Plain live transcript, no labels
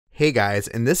Hey guys,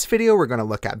 in this video we're going to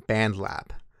look at BandLab.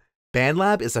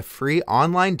 BandLab is a free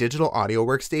online digital audio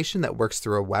workstation that works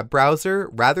through a web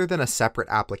browser rather than a separate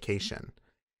application.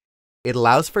 It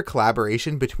allows for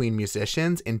collaboration between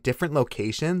musicians in different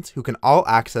locations who can all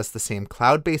access the same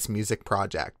cloud-based music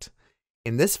project.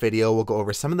 In this video we'll go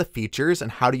over some of the features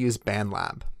and how to use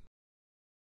BandLab.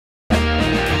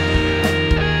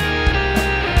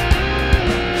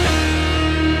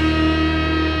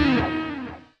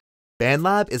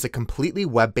 BandLab is a completely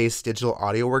web-based digital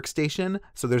audio workstation,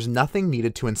 so there's nothing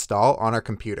needed to install on our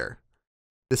computer.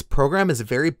 This program is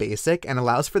very basic and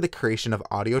allows for the creation of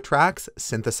audio tracks,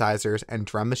 synthesizers, and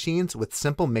drum machines with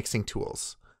simple mixing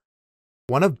tools.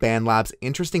 One of BandLab's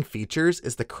interesting features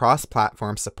is the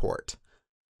cross-platform support.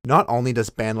 Not only does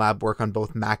BandLab work on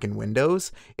both Mac and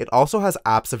Windows, it also has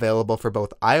apps available for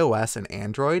both iOS and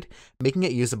Android, making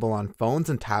it usable on phones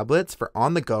and tablets for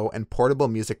on-the-go and portable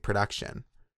music production.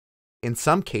 In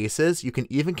some cases, you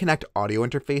can even connect audio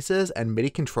interfaces and MIDI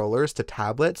controllers to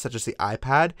tablets such as the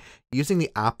iPad using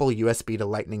the Apple USB to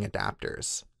Lightning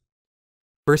adapters.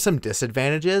 For some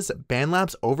disadvantages,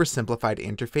 BandLab's oversimplified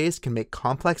interface can make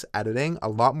complex editing a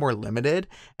lot more limited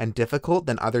and difficult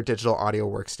than other digital audio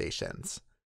workstations.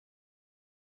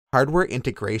 Hardware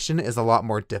integration is a lot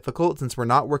more difficult since we're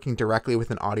not working directly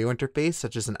with an audio interface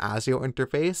such as an ASIO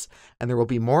interface, and there will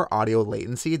be more audio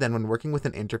latency than when working with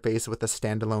an interface with a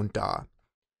standalone DAW.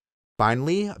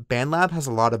 Finally, BandLab has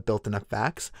a lot of built-in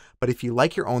effects, but if you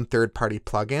like your own third-party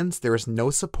plugins, there is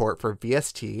no support for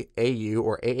VST, AU,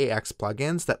 or AAX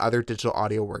plugins that other digital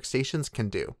audio workstations can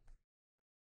do.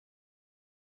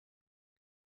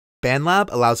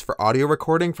 BandLab allows for audio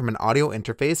recording from an audio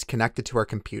interface connected to our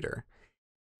computer.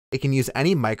 It can use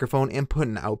any microphone input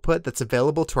and output that's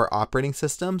available to our operating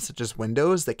system, such as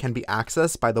Windows, that can be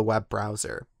accessed by the web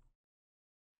browser.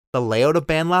 The layout of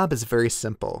BandLab is very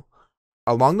simple.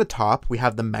 Along the top, we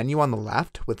have the menu on the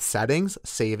left with settings,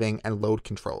 saving, and load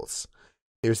controls.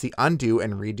 There's the undo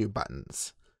and redo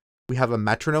buttons. We have a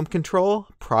metronome control,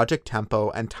 project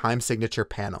tempo, and time signature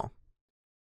panel.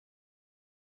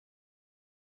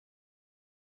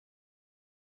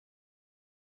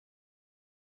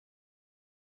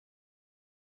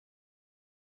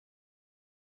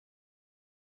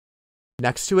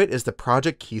 Next to it is the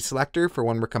project key selector for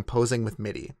when we're composing with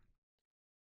MIDI.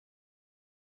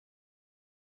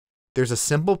 There's a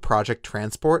simple project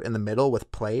transport in the middle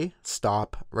with play,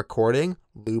 stop, recording,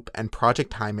 loop, and project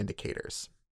time indicators.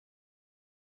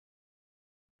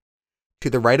 To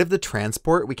the right of the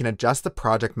transport, we can adjust the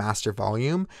project master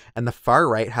volume, and the far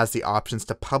right has the options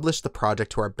to publish the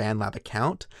project to our BandLab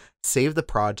account, save the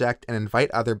project, and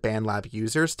invite other BandLab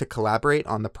users to collaborate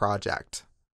on the project.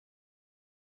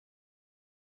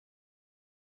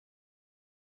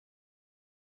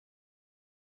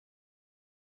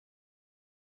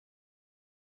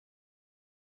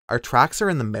 Our tracks are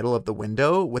in the middle of the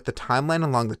window with the timeline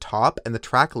along the top and the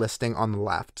track listing on the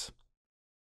left.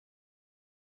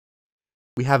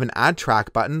 We have an Add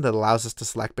Track button that allows us to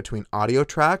select between audio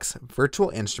tracks, virtual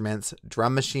instruments,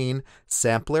 drum machine,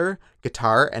 sampler,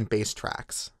 guitar, and bass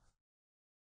tracks.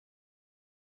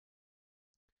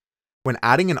 When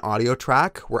adding an audio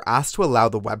track, we're asked to allow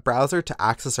the web browser to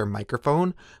access our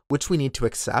microphone, which we need to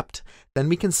accept. Then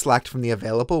we can select from the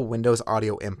available Windows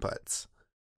audio inputs.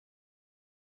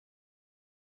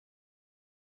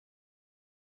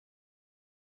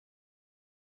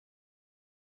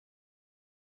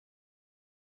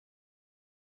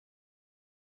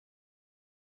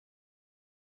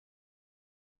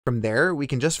 From there, we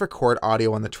can just record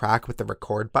audio on the track with the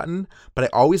record button, but I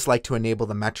always like to enable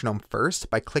the metronome first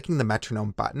by clicking the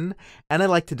metronome button, and I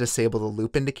like to disable the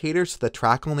loop indicator so the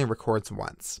track only records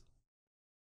once.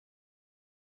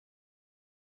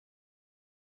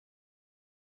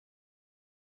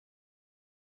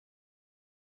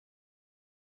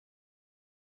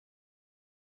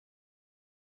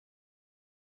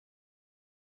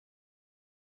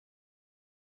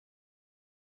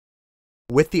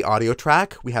 With the audio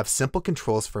track, we have simple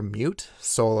controls for mute,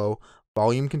 solo,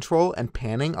 volume control, and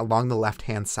panning along the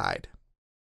left-hand side.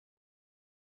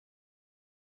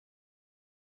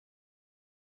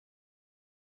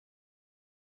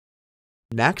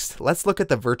 Next, let's look at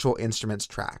the virtual instruments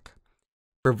track.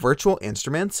 For virtual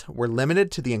instruments, we're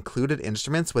limited to the included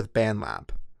instruments with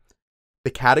BandLab.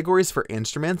 The categories for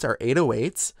instruments are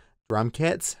 808s, drum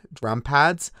kits, drum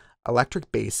pads,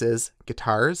 electric basses,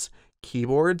 guitars,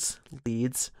 keyboards,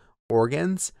 leads,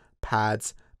 organs,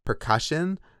 pads,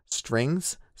 percussion,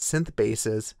 strings, synth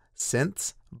basses,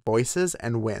 synths, voices,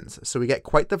 and winds, so we get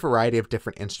quite the variety of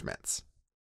different instruments.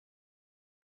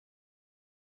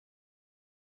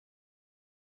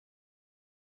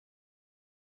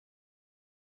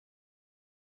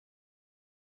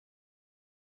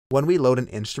 When we load an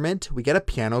instrument, we get a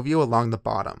piano view along the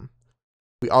bottom.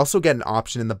 We also get an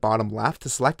option in the bottom left to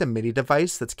select a MIDI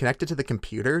device that's connected to the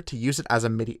computer to use it as a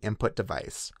MIDI input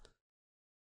device.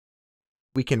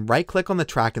 We can right-click on the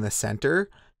track in the center,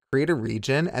 create a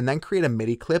region, and then create a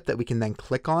MIDI clip that we can then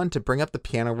click on to bring up the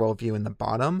piano roll view in the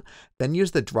bottom, then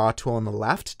use the draw tool on the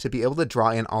left to be able to draw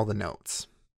in all the notes.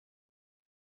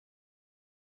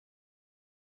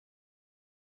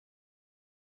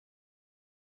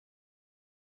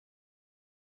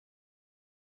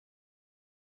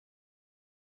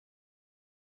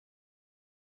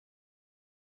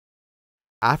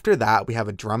 After that, we have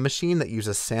a drum machine that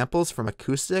uses samples from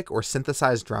acoustic or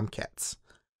synthesized drum kits.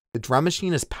 The drum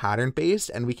machine is pattern-based,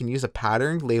 and we can use a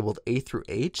pattern labeled A through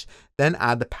H, then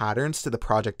add the patterns to the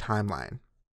project timeline.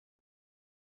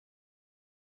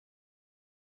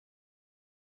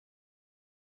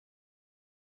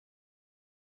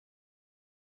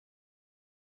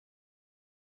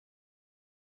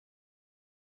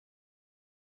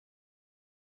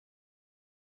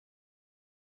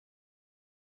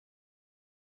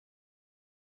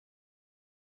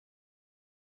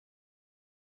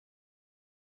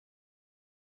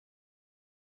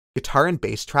 Guitar and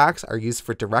bass tracks are used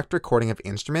for direct recording of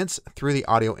instruments through the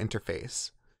audio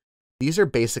interface. These are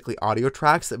basically audio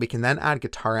tracks that we can then add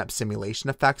guitar amp simulation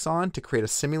effects on to create a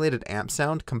simulated amp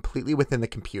sound completely within the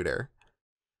computer.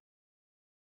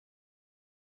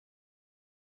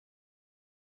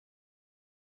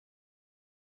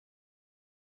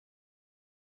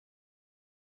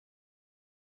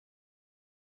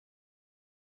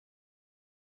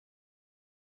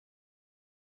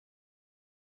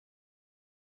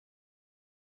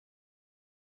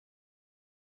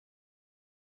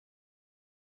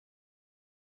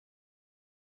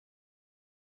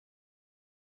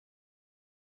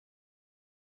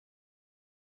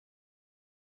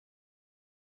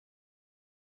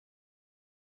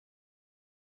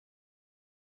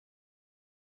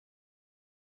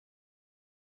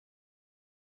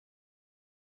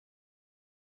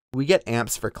 We get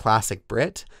amps for Classic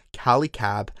Brit, Cali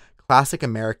Cab, Classic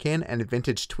American, and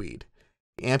Vintage Tweed.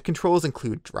 The amp controls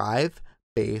include drive,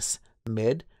 bass,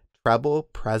 mid, treble,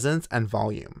 presence, and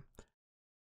volume.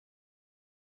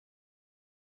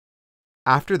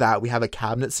 After that, we have a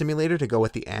cabinet simulator to go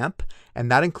with the amp,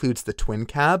 and that includes the Twin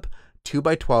Cab,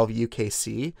 2x12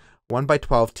 UKC,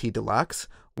 1x12 T Deluxe,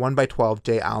 1x12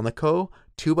 J Alnico,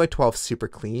 2x12 Super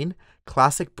Clean,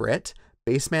 Classic Brit,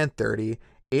 Bassman 30,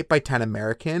 8x10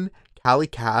 American, Cali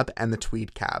Cab, and the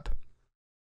Tweed Cab.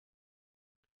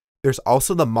 There's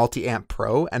also the Multi-Amp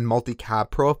Pro and Multi-Cab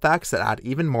Pro effects that add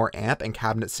even more amp and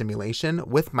cabinet simulation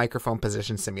with microphone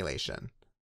position simulation.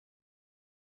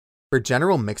 For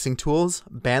general mixing tools,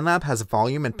 BandLab has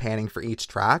volume and panning for each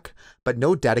track, but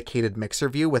no dedicated mixer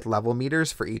view with level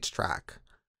meters for each track.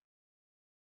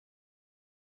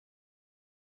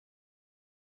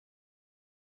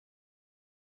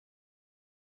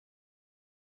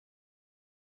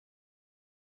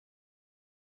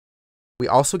 We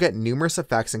also get numerous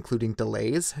effects including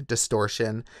delays,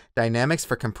 distortion, dynamics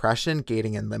for compression,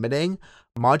 gating and limiting,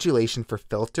 modulation for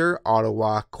filter,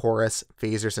 auto-wah, chorus,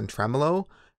 phasers and tremolo,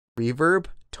 reverb,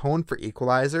 tone for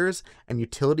equalizers, and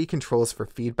utility controls for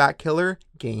feedback killer,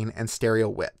 gain, and stereo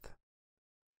width.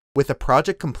 With a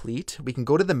project complete, we can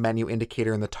go to the menu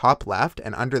indicator in the top left,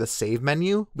 and under the Save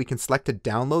menu, we can select to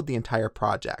download the entire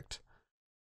project.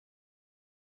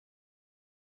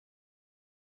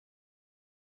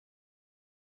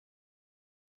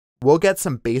 We'll get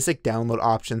some basic download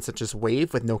options such as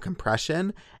WAV with no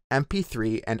compression,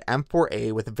 MP3, and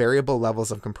M4A with variable levels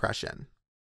of compression.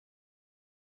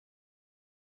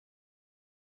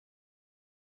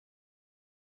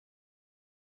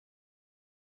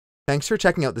 Thanks for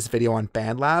checking out this video on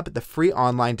BandLab, the free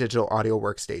online digital audio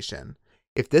workstation.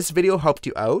 If this video helped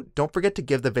you out, don't forget to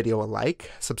give the video a like,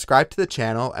 subscribe to the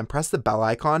channel, and press the bell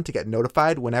icon to get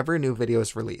notified whenever a new video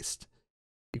is released.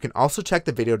 You can also check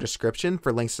the video description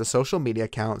for links to social media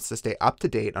accounts to stay up to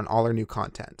date on all our new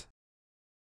content.